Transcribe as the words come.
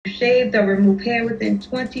shaved or removed hair within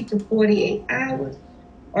 20 to 48 hours,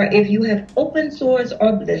 or if you have open sores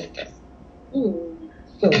or blisters. Ooh.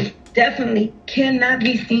 So definitely cannot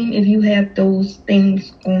be seen if you have those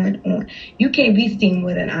things going on. You can't be seen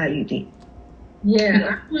with an IUD.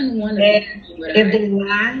 Yeah, I wouldn't want to. If they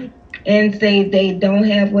lie and say they don't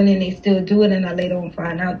have one and they still do it, and I later on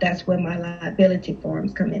find out, that's where my liability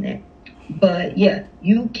forms come in at. But yeah,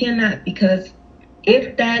 you cannot, because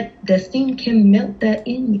if the steam can melt that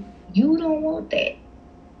in you, you don't want that.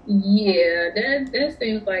 Yeah, that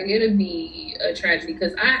seems like it'll be a tragedy,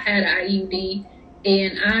 because I had an IUD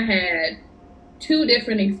and I had 2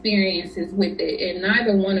 different experiences with it, and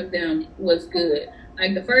neither one of them was good.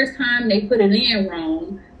 Like the first time they put it in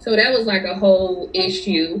wrong, so that was like a whole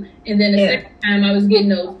issue. And then the second time I was getting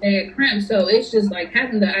those bad cramps. So it's just like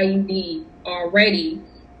having the IUD already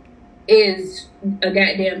is a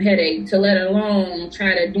goddamn headache, to let alone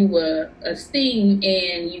try to do a steam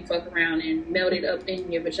and you fuck around and melt it up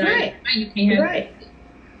in your vagina. Right. You can't have right.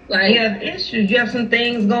 Like, you have issues, you have some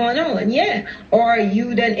things going on, or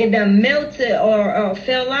it done melted or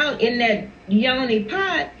fell out in that yoni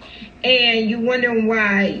pot, and you wondering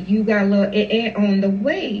why you got a little air on the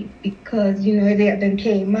way, because it done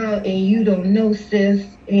came out and you don't know, sis,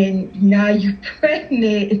 and now you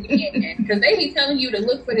pregnant. Because they be telling you to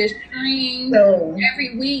look for this string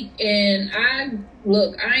every week, and I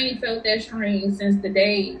ain't felt that string since the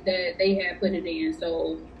day that they had put it in,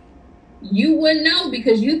 so you wouldn't know,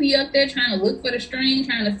 because you be up there trying to look for the string,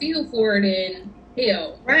 trying to feel for it, and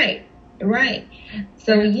hell. Right.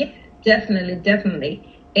 So yeah, definitely.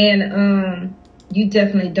 And you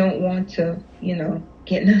definitely don't want to,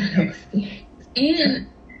 get none of those things. And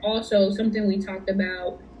also something we talked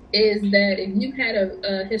about is that if you've had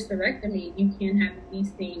a hysterectomy, you can't have a bee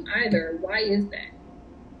sting either. Why is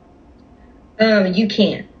that? You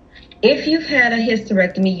can't. If you've had a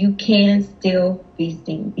hysterectomy, you can still be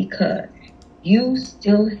seen, because you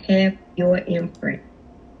still have your imprint.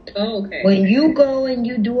 Oh, okay. When you go and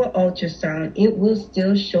you do an ultrasound, it will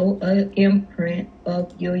still show an imprint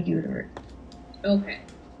of your uterus. Okay.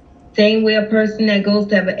 Same way a person that goes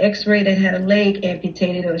to have an x-ray that had a leg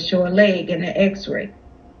amputated or show a leg in an x-ray.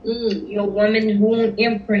 Your woman's womb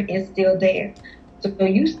imprint is still there. So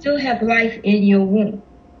you still have life in your womb.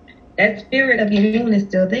 That spirit of your womb is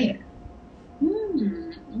still there.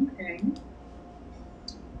 Okay.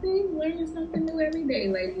 See, learning something new every day,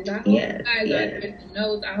 ladies. I hope you guys are taking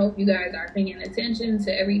notes. I hope you guys are paying attention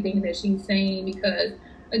to everything that she's saying, because,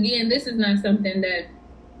 again, this is not something that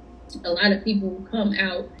a lot of people come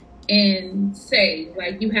out and say.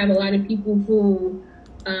 Like, you have a lot of people who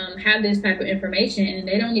have this type of information and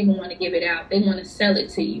they don't even want to give it out. They want to sell it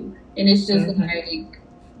to you. And it's just like,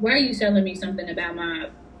 why are you selling me something about my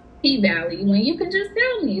P-Valley when you can just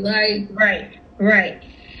tell me? Like, Right.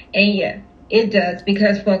 And yeah, it does,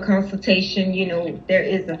 because for a consultation, there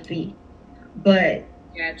is a fee. But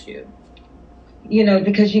got you.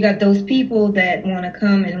 Because you got those people that want to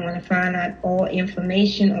come and want to find out all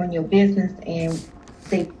information on your business, and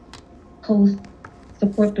they post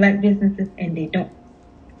support Black businesses and they don't.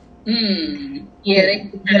 Yeah,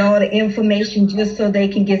 they get all the information just so they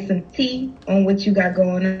can get some tea on what you got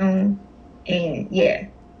going on. And yeah.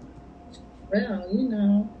 Well,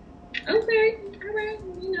 okay, all right,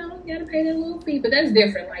 you gotta pay that little fee, but that's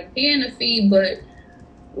different. Like paying a fee, but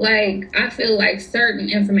like I feel like certain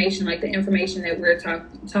information, like the information that we're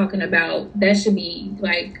talking about, that should be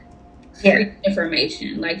like free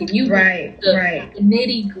information. Like if you the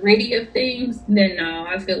nitty gritty of things, then no,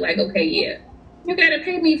 I feel like okay, yeah, you gotta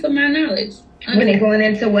pay me for my knowledge. When they're going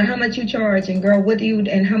into, well, how much you charge, and girl, what do you,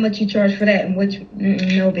 and how much you charge for that, and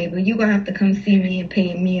no, baby, you gonna have to come see me and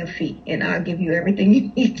pay me a fee, and I'll give you everything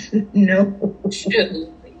you need to know.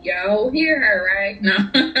 Shoot, y'all hear her, right? No.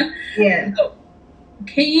 Yeah. So,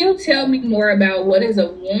 can you tell me more about what is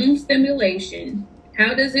a womb stimulation?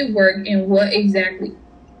 How does it work, and what exactly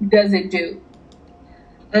does it do?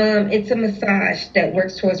 It's a massage that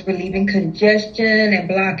works towards relieving congestion and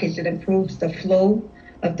blockage. It improves the flow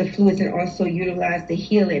of the fluids and also utilize the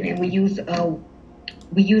healing. And we use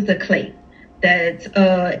a clay that's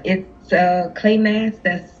it's a clay mask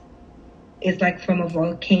it's like from a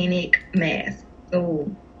volcanic mask.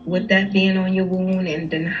 So with that being on your wound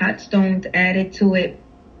and then hot stones added to it,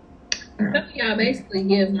 so y'all basically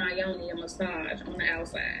give my yoni a massage on the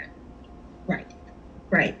outside.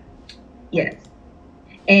 Right. Yes.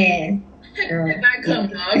 And it's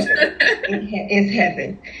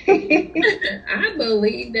heaven. I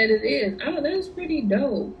believe that it is. Oh, that's pretty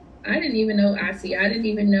dope. I didn't even know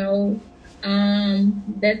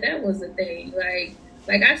that was a thing. Like,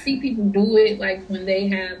 Like I see people do it, like when they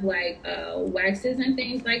have like waxes and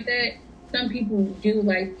things like that. Some people do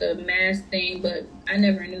like the mask thing, but I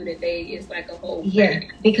never knew that it's like a whole Yeah,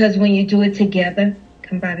 because when you do it together,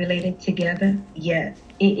 combobulated together, yes,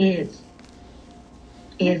 it is.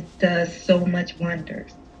 It does so much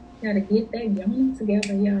wonders. Gotta get that yoni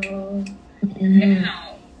together, y'all.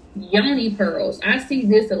 Now, yoni pearls. I see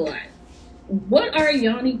this a lot. What are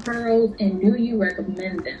yoni pearls, and do you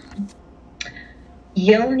recommend them?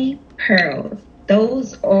 Yoni pearls.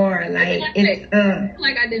 Those are like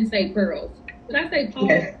like I didn't say pearls. Did I say pearls?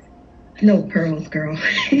 Yes. No pearls, girl.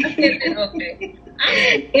 Okay.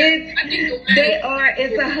 It's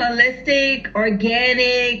a holistic,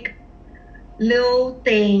 organic little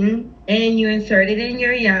thing, and you insert it in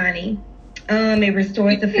your yoni. It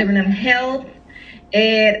restores the feminine health.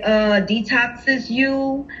 It detoxes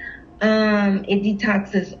you. It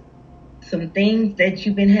detoxes some things that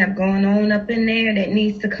you've been have going on up in there that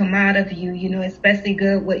needs to come out of you, especially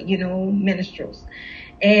good with, menstruals.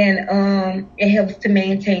 And it helps to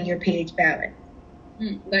maintain your pH balance.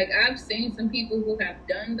 Like I've seen some people who have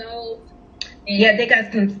done those. Yeah, they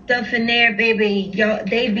got some stuff in there, baby. Y'all,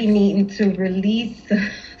 they be needing to release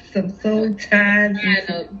some soul ties.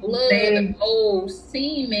 And blood,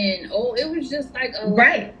 semen. It was just like a...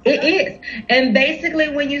 Right, it is. And basically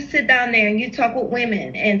when you sit down there and you talk with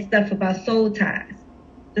women and stuff about soul ties,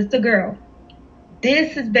 just a girl,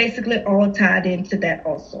 this is basically all tied into that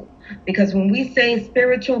also. Because when we say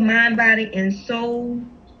spiritual, mind, body, and soul,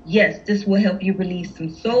 yes, this will help you release some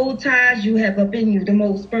soul ties you have up in you. The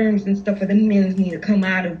most sperms and stuff for the men need to come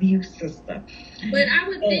out of you, sister. But I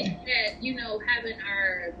would think that, having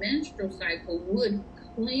our menstrual cycle would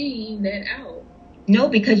clean that out. No,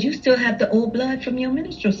 because you still have the old blood from your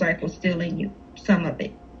menstrual cycle still in you, some of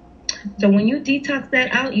it. So when you detox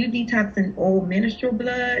that out, you detoxing old menstrual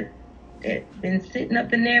blood that's been sitting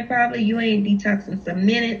up in there probably. You ain't detoxing some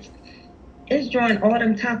minutes. It's drawing all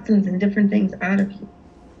them toxins and different things out of you.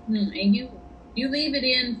 And you leave it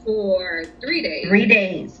in for 3 days. 3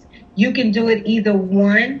 days. You can do it either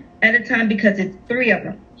one at a time because it's 3 of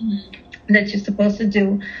them that you're supposed to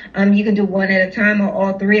do. You can do one at a time or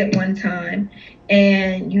all 3 at one time.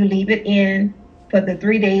 And you leave it in for the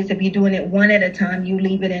 3 days. If you're doing it one at a time, you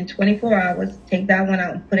leave it in 24 hours. Take that one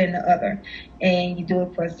out and put in the other. And you do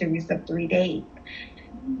it for a series of 3 days.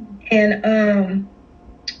 And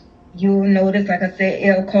you'll notice, like I said,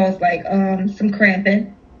 it'll cause like some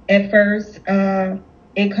cramping. At first,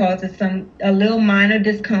 it causes a little minor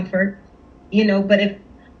discomfort, but if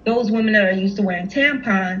those women that are used to wearing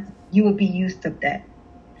tampons, you would be used to that.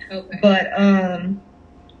 Okay. But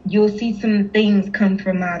you'll see some things come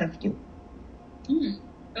from out of you.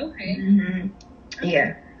 Okay.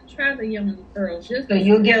 Yeah. Try the yoni pearls. So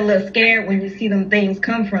you'll get a little scared when you see them things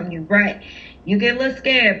come from you, right? You get a little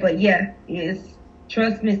scared, but yeah,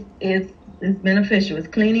 trust me, it's beneficial. It's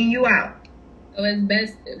cleaning you out. So it's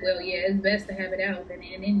best to have it out than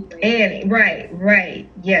in anyway. Right,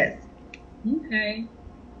 yes. Okay.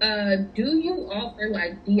 Do you offer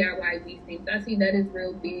like DIY these things? I see that is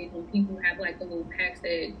real big when people have like the little packs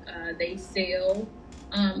that they sell.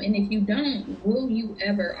 And if you don't, will you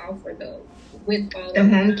ever offer those with all the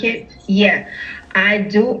home kits? Yeah, I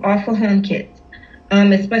do offer home kits.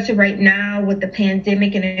 Especially right now with the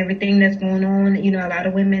pandemic and everything that's going on, a lot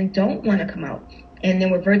of women don't want to come out. And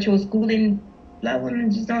then with virtual schooling, a lot of women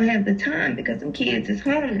just don't have the time because some kids is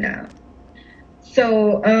home now.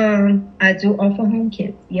 So I do offer home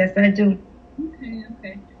kits. Yes, I do.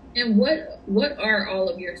 Okay. And what are all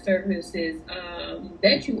of your services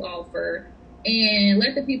that you offer? And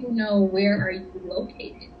let the people know, where are you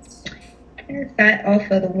located? Yes, I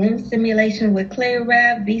offer the womb stimulation with clay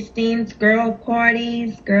wrap, V-steams, girl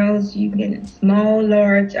parties. Girls, you can small,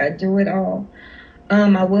 large. I do it all.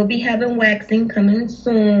 I will be having waxing coming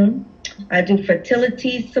soon. I do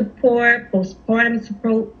fertility support, postpartum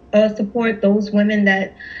support those women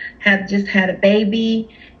that have just had a baby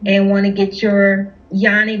and want to get your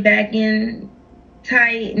yoni back in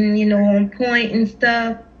tight and, on point and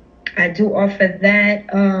stuff. I do offer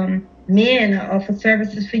that. Men, I offer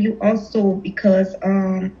services for you also because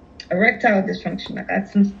erectile dysfunction. I got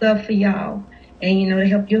some stuff for y'all. And, to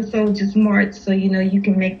help your soldiers march so, you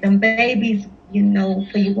can make them babies,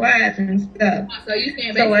 for your wives and stuff. So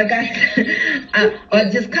I got or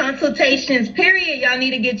just consultations, period. Y'all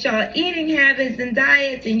need to get y'all eating habits and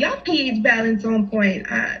diets and y'all pH balance on point.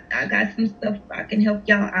 I got some stuff I can help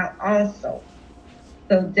y'all out also.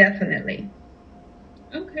 So definitely.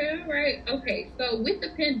 Okay, all right. Okay, so with the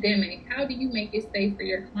pandemic, how do you make it safe for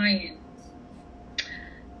your clients?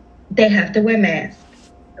 They have to wear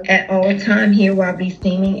masks. at all time here while bee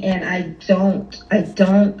steaming, and I don't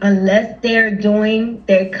unless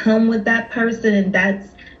they come with that person and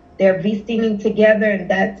they're bee steaming together and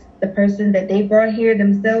that's the person that they brought here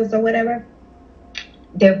themselves or whatever.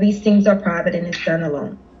 Their bee steams are private and it's done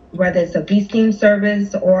alone, whether it's a bee steam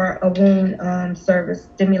service or a wound service,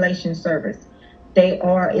 stimulation service.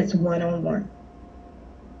 It's one-on-one.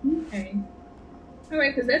 Okay. All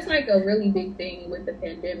right, because that's like a really big thing with the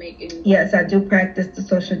pandemic. And yes, I do practice the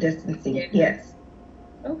social distancing. Yeah. Yes.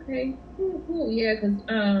 Okay. Cool. Yeah, because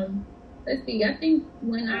let's see. I think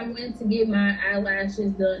when I went to get my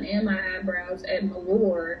eyelashes done and my eyebrows at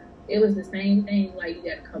Malure, it was the same thing. Like, you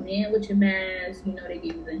got to come in with your mask. You know, they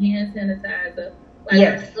give you the hand sanitizer. Like,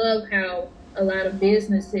 yes. I love how a lot of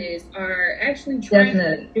businesses are actually trying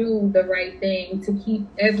to do the right thing to keep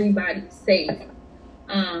everybody safe.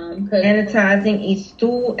 Sanitizing each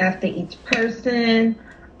stool after each person.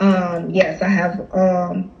 Yes, I have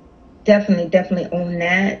definitely on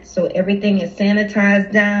that. So everything is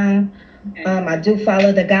sanitized down. Okay. I do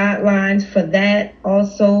follow the guidelines for that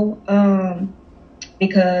also,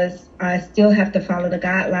 because I still have to follow the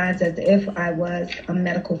guidelines as if I was a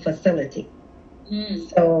medical facility.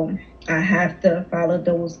 So I have to follow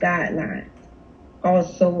those guidelines.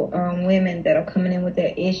 Also, women that are coming in with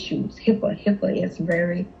their issues. HIPAA is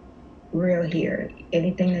very real here.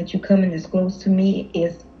 Anything that you come and disclose to me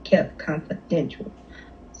is kept confidential.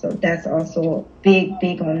 So that's also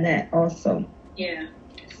big on that also. Yeah.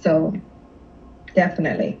 So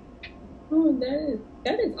definitely. Oh,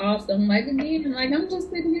 that is awesome. Like, again, like, I'm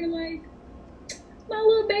just sitting here like, my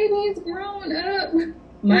little baby is grown up.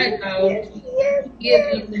 My house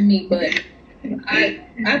gives to me, but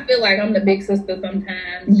I feel like I'm the big sister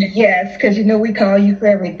sometimes. Yes, because you know we call you for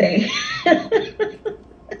everything.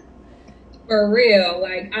 For real.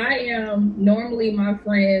 Like, I am normally my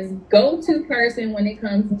friend's go-to person when it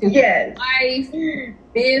comes to life,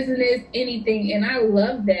 business, anything. And I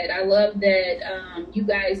love that. I love that you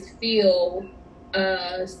guys feel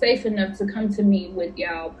safe enough to come to me with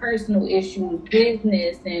y'all personal issues,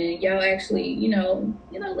 business, and y'all actually, you know,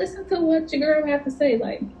 listen to what your girl have to say.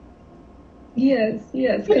 Like, yes,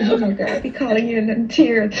 because oh my God, I be calling you in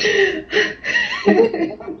tears.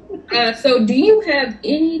 So do you have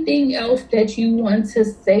anything else that you want to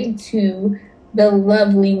say to the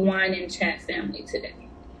lovely Wine and Chat family today?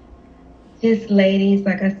 Just ladies,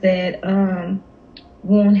 like I said,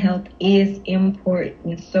 wound health is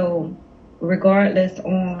important. So regardless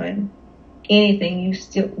on anything, you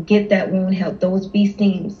still get that wound health. Those bee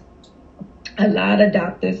steams. A lot of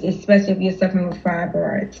doctors, especially if you're suffering with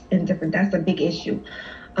fibroids and different, that's a big issue.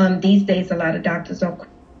 These days, a lot of doctors are quick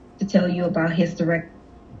to tell you about hysterectomy.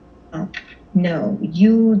 No,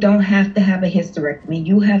 you don't have to have a hysterectomy.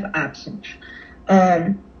 You have options.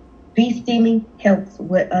 Bee steaming helps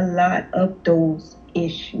with a lot of those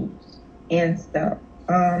issues and stuff.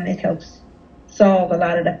 It helps solve a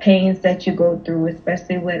lot of the pains that you go through,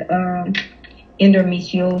 especially with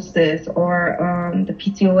endometriosis or the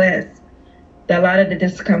PCOS. A lot of the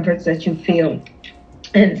discomforts that you feel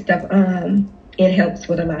and stuff, it helps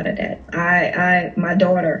with a lot of that. My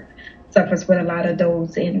daughter suffers with a lot of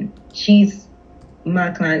those, and she's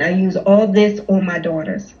my client. I use all this on my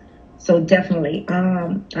daughters. So definitely,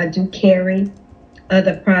 I do carry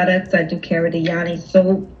other products. I do carry the Yanni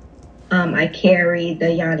soap. I carry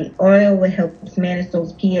the Yanni oil, which helps manage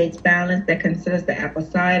those pH balance that considers the apple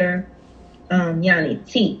cider. Yanni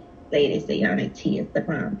tea. Ladies, the Yanni tea is the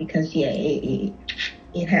bomb because it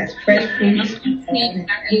has fresh fruits. I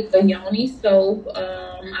get the Yanni soap.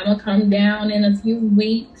 I'm gonna come down in a few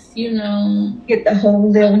weeks. You know, get the whole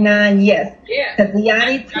little nine. Yes, yeah. Because the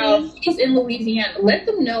Yanni tea. She's in Louisiana. Let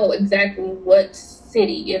them know exactly what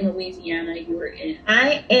city in Louisiana you are in.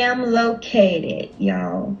 I am located,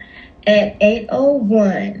 y'all, at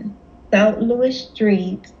 801 South Louis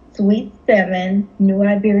Street, Suite 7, New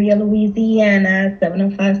Iberia, Louisiana,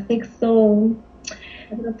 7056. So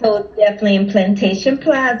it's definitely in Plantation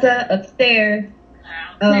Plaza upstairs.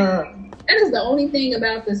 Wow. That is the only thing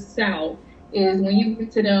about the South is when you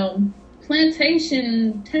get to them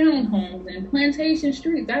plantation townhomes and plantation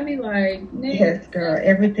streets, I'd be like, yes, girl,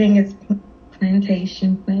 everything is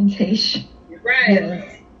plantation.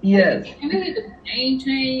 Right. Yes. You need the name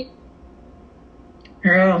change.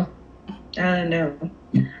 Girl, I don't know.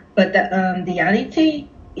 But the Yanni tea,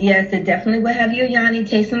 yes, it definitely will have your Yanni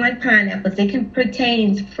tasting like pineapples. It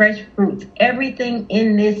contains fresh fruits. Everything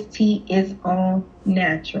in this tea is all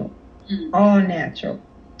natural. All natural.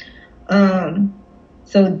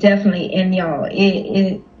 So definitely, and y'all,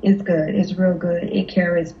 it's good. It's real good. It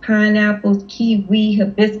carries pineapples, kiwi,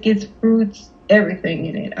 hibiscus fruits, everything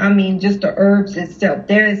in it. I mean, just the herbs itself.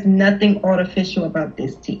 There is nothing artificial about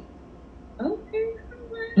this tea. Okay.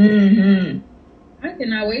 Mm-hmm. I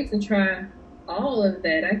cannot wait to try all of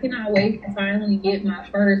that. I cannot wait to finally get my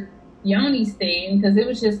first yoni steam, because it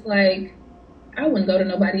was just like, I wouldn't go to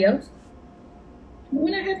nobody else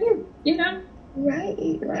when I have you, you know?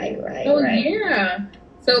 Right. So, yeah.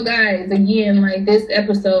 So, guys, again, like, this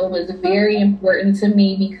episode was very important to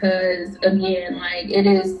me because, again, like, it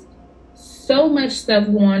is so much stuff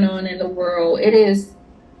going on in the world. It is,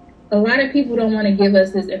 a lot of people don't want to give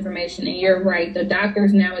us this information, and you're right. The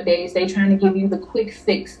doctors nowadays, they trying to give you the quick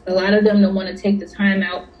fix. A lot of them don't want to take the time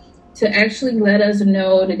out to actually let us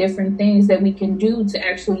know the different things that we can do to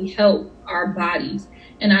actually help our bodies.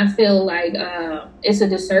 And I feel like it's a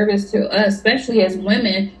disservice to us, especially as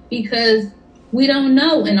women, because we don't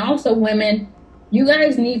know. And also, women, you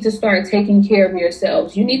guys need to start taking care of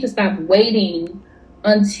yourselves. You need to stop waiting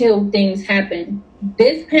until things happen.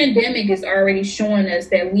 This pandemic is already showing us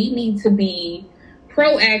that we need to be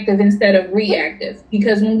proactive instead of reactive.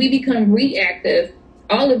 Because when we become reactive,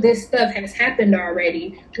 all of this stuff has happened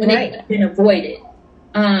already when it has been avoided.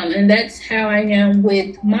 And that's how I am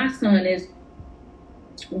with my son, is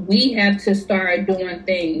we have to start doing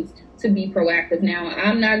things to be proactive. Now,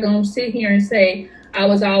 I'm not going to sit here and say I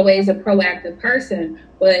was always a proactive person,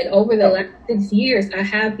 but over the last 6 years, I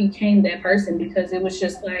have became that person, because it was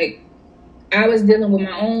just like, I was dealing with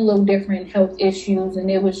my own little different health issues,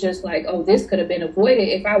 and it was just like, oh, this could have been avoided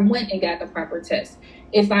if I went and got the proper test.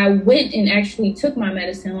 If I went and actually took my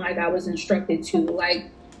medicine like I was instructed to.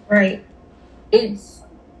 Like, right.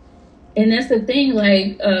 And that's the thing,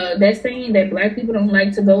 like, that saying that Black people don't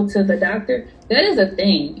like to go to the doctor, that is a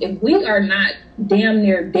thing. If we are not damn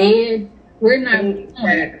near dead, we're not.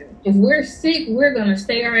 Exactly. If we're sick, we're going to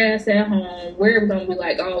stay our ass at home. We're going to be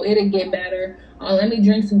like, oh, it'll get better. Oh, let me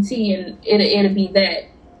drink some tea and it'll be that.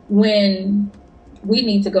 When we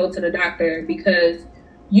need to go to the doctor, because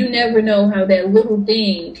you never know how that little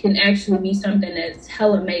thing can actually be something that's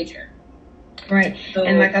hella major. Right. So,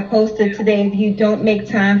 and like I posted today, if you don't make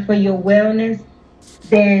time for your wellness,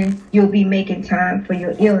 then you'll be making time for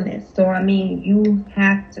your illness. So, I mean, you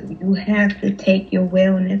have to take your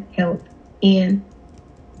wellness, health, and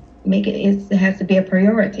make it has to be a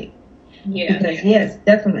priority. Yeah. Because, yes,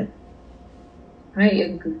 definitely. I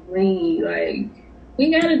agree. Like,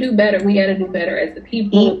 we got to do better. We got to do better as the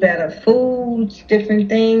people. Eat better foods, different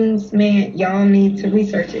things. Man, y'all need to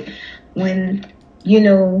research it. When,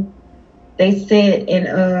 they said in,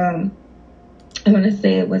 I want to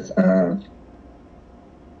say it was,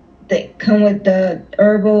 they come with the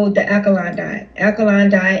herbal, the alkaline diet. Alkaline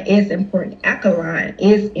diet is important. Alkaline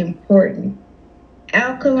is important.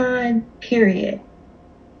 Alkaline, period.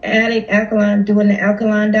 Adding alkaline, doing the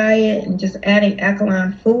alkaline diet and just adding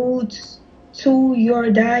alkaline foods to your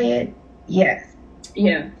diet, yes.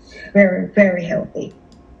 Yeah. Very, very healthy.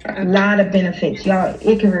 A lot of benefits. Y'all,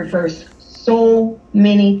 it can reverse so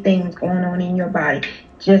many things going on in your body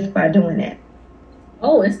just by doing that.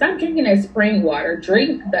 Oh, and stop drinking that spring water.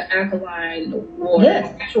 Drink the alkaline water.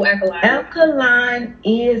 Yes. Actual alkaline. Alkaline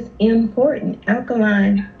is important.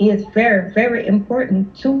 Alkaline is very, very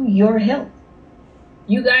important to your health.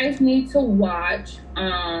 You guys need to watch.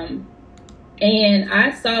 And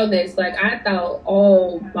I saw this, like, I thought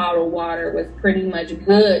all bottled water was pretty much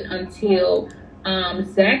good until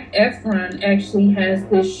Zac Efron actually has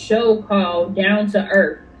this show called Down to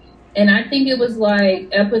Earth. And I think it was like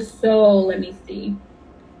episode, let me see.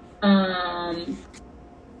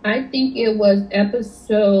 I think it was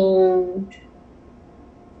episode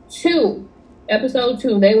 2. Episode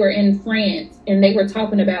 2, they were in France and they were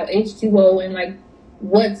talking about H2O and like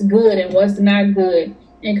what's good and what's not good.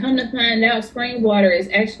 And come to find out, spring water is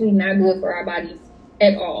actually not good for our bodies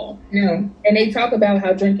at all. No. And they talk about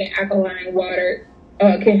how drinking alkaline water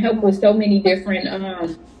can help with so many different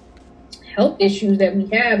health issues that we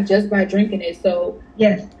have just by drinking it. So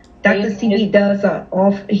yes, Dr. CB does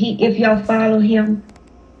if y'all follow him,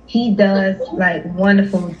 he does like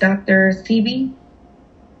wonderful Dr. CB.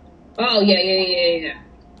 Oh yeah.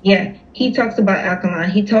 Yeah, he talks about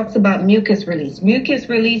alkaline. He talks about mucus release. Mucus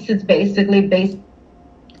release is basically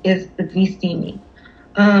is the V-steaming.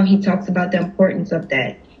 He talks about the importance of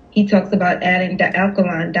that. He talks about adding the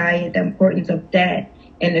alkaline diet, the importance of that,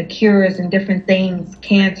 and the cures and different things,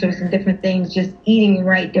 cancers and different things, just eating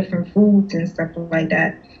right, different foods and stuff like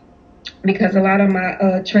that. Because a lot of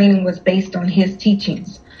my training was based on his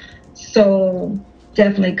teachings. So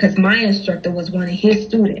definitely, because my instructor was one of his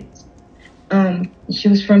students. She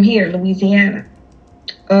was from here, Louisiana.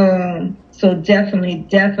 So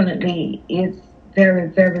definitely, it's very,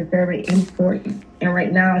 very, very important. And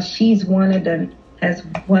right now, she's has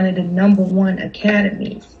one of the number one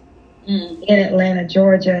academies in Atlanta,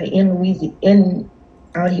 Georgia, in Louisiana,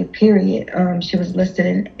 out here. Period. She was listed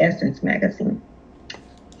in Essence magazine.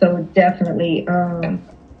 So definitely,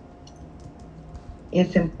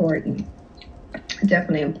 it's important.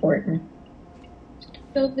 Definitely important.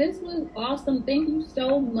 So this was awesome. Thank you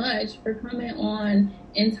so much for coming on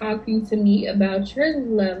and talking to me about your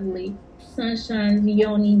lovely Sunshine's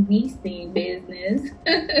Yoni V-Steam business.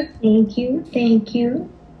 Thank you. Thank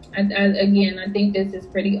you. I think this is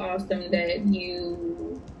pretty awesome that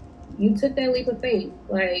you took that leap of faith.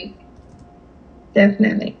 Like,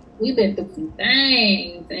 definitely. We've been through some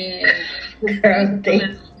things, and girls,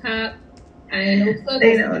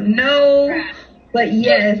 they don't know. But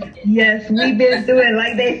yes, we've been through it,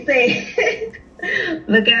 like they say.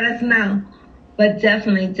 Look at us now. But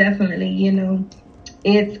definitely, you know,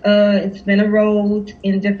 it's been a road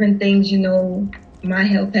in different things. You know, my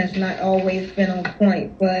health has not always been on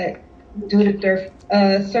point, but due to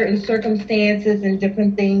certain circumstances and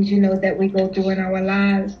different things, you know, that we go through in our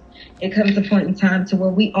lives, it comes a point in time to where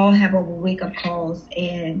we all have our wake-up calls,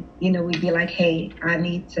 and, you know, we'd be like, hey, I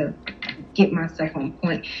need to get myself on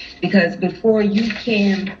point. Because before you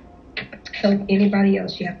can help anybody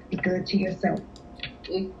else, you have to be good to yourself.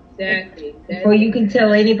 Exactly. Before you can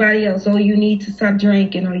tell anybody else, oh, you need to stop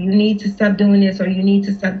drinking, or you need to stop doing this, or you need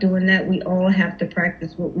to stop doing that, we all have to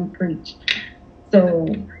practice what we preach. So,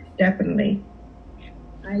 definitely.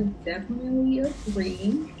 I definitely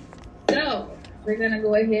agree. So, we're going to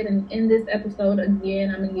go ahead and end this episode again.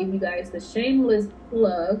 I'm going to give you guys the shameless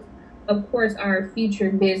plug. Of course, our future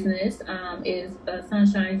business is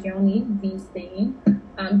Sunshine's Yoni V-Steam.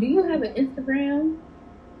 Do you have an Instagram?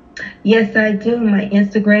 Yes, I do. My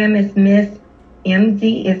Instagram is Miss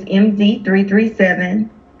MD. It's MD337.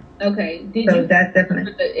 Okay. That's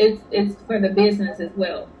definitely. It's for the business as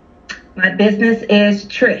well. My business is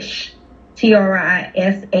Trish,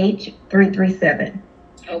 TRISH 337.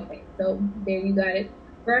 Okay, so there you got it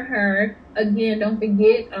for her. Again, don't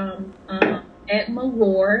forget at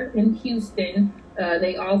Malore in Houston,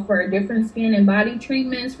 they offer different skin and body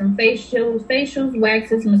treatments, from facials,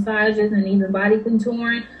 waxes, massages, and even body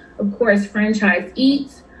contouring. Of course, Franchise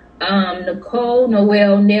Eats, Nicole,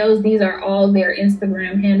 Noelle Nails. These are all their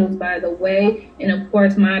Instagram handles, by the way. And of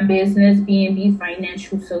course, my business, B&B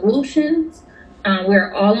Financial Solutions.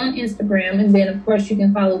 We're all on Instagram. And then, of course, you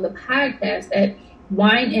can follow the podcast at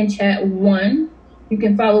Wine and Chat 1. You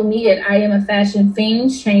can follow me at I Am a Fashion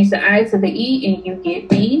Fiend. Change the I to the E and you get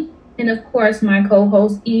me. And of course, my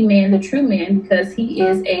co-host E-Man, the True Man, because he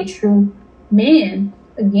is a true man.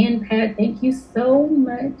 Again, Pat, thank you so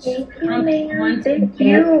much. Thank you, man. Thank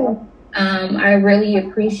you. I really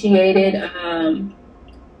appreciate it.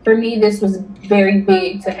 For me, this was very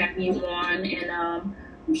big to have you on, and I'm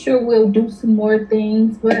sure we'll do some more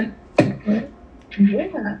things. But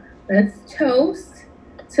yeah, let's toast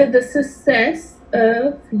to the success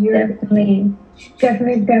of your definitely.